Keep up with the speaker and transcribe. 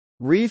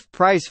Reef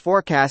price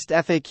forecast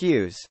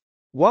FAQs.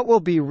 What will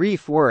be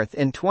Reef worth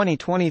in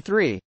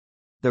 2023?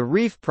 The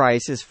Reef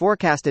price is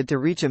forecasted to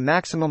reach a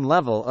maximum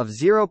level of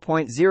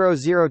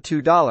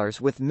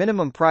 $0.002 with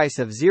minimum price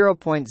of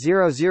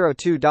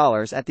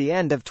 $0.002 at the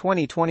end of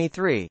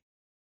 2023.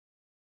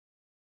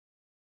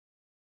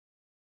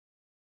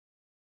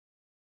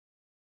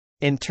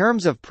 In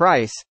terms of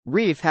price,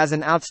 Reef has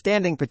an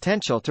outstanding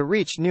potential to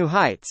reach new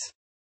heights.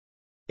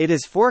 It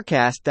is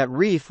forecast that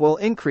Reef will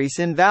increase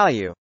in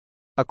value.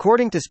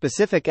 According to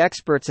specific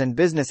experts and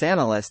business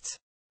analysts,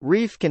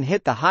 Reef can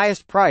hit the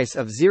highest price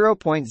of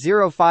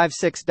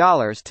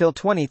 $0.056 till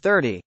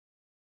 2030.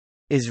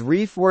 Is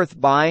Reef worth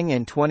buying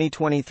in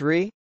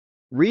 2023?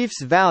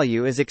 Reef's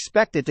value is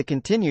expected to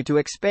continue to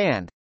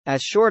expand,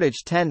 as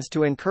shortage tends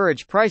to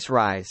encourage price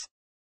rise.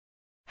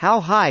 How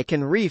high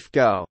can Reef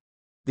go?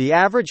 The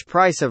average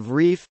price of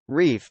Reef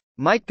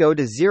might go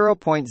to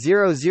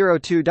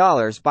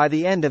 $0.002 by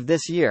the end of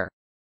this year.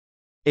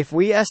 If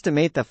we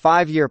estimate the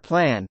 5-year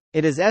plan,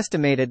 it is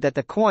estimated that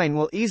the coin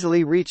will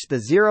easily reach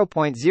the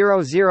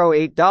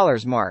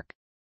 $0.008 mark.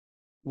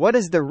 What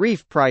is the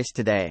Reef price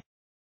today?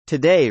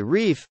 Today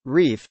Reef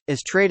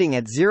is trading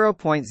at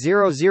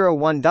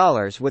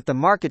 $0.001 with the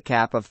market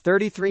cap of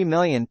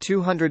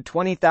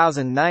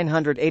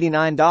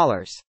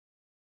 $33,220,989.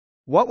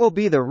 What will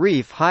be the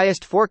Reef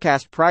highest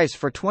forecast price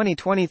for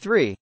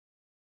 2023?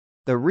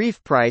 The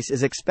Reef price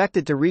is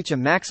expected to reach a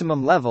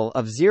maximum level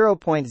of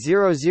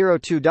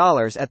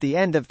 $0.002 at the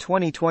end of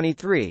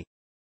 2023.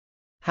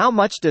 How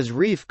much does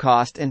Reef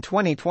cost in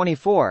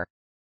 2024?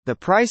 The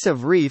price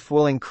of Reef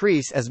will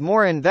increase as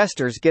more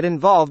investors get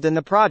involved in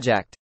the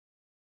project.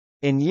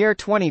 In year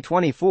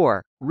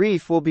 2024,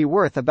 Reef will be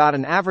worth about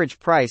an average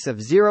price of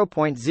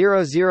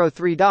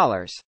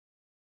 $0.003.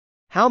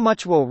 How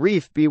much will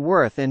Reef be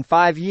worth in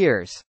 5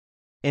 years?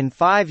 In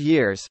 5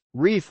 years,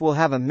 Reef will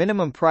have a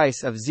minimum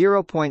price of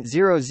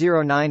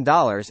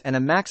 $0.009 and a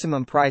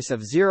maximum price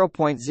of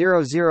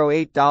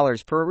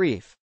 $0.008 per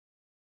Reef.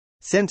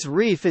 Since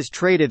Reef is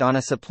traded on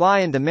a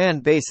supply and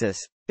demand basis,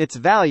 its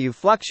value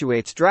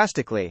fluctuates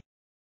drastically.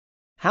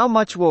 How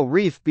much will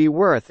Reef be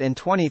worth in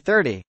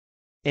 2030?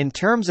 In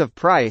terms of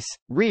price,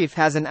 Reef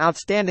has an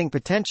outstanding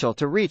potential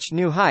to reach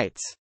new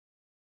heights.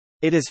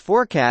 It is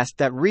forecast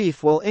that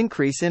Reef will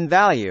increase in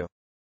value.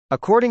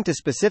 According to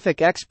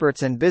specific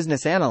experts and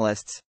business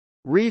analysts,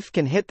 Reef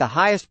can hit the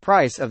highest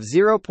price of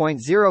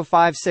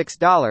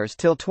 $0.056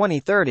 till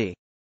 2030.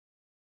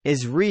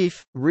 Is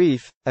Reef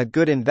a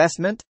good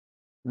investment?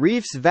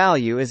 Reef's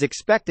value is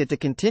expected to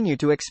continue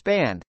to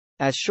expand,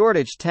 as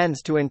shortage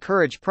tends to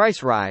encourage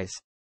price rise.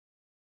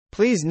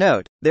 Please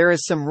note, there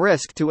is some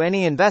risk to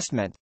any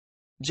investment.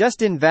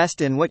 Just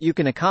invest in what you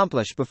can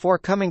accomplish before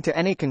coming to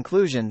any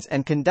conclusions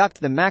and conduct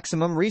the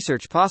maximum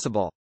research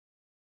possible.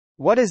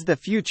 What is the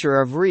future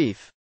of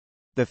Reef?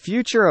 The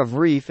future of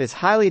Reef is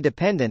highly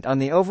dependent on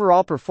the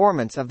overall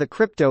performance of the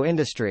crypto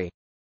industry.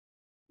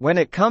 When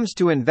it comes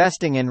to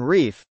investing in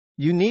Reef,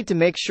 you need to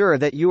make sure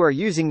that you are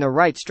using the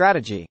right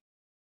strategy.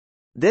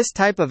 This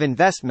type of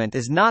investment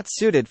is not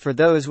suited for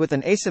those with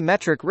an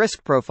asymmetric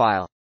risk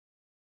profile.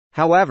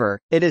 However,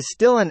 it is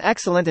still an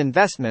excellent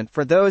investment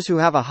for those who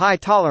have a high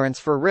tolerance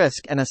for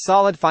risk and a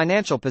solid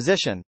financial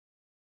position.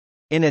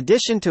 In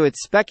addition to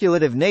its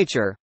speculative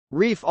nature,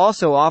 Reef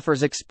also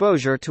offers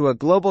exposure to a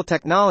global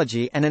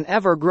technology and an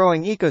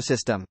ever-growing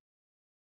ecosystem.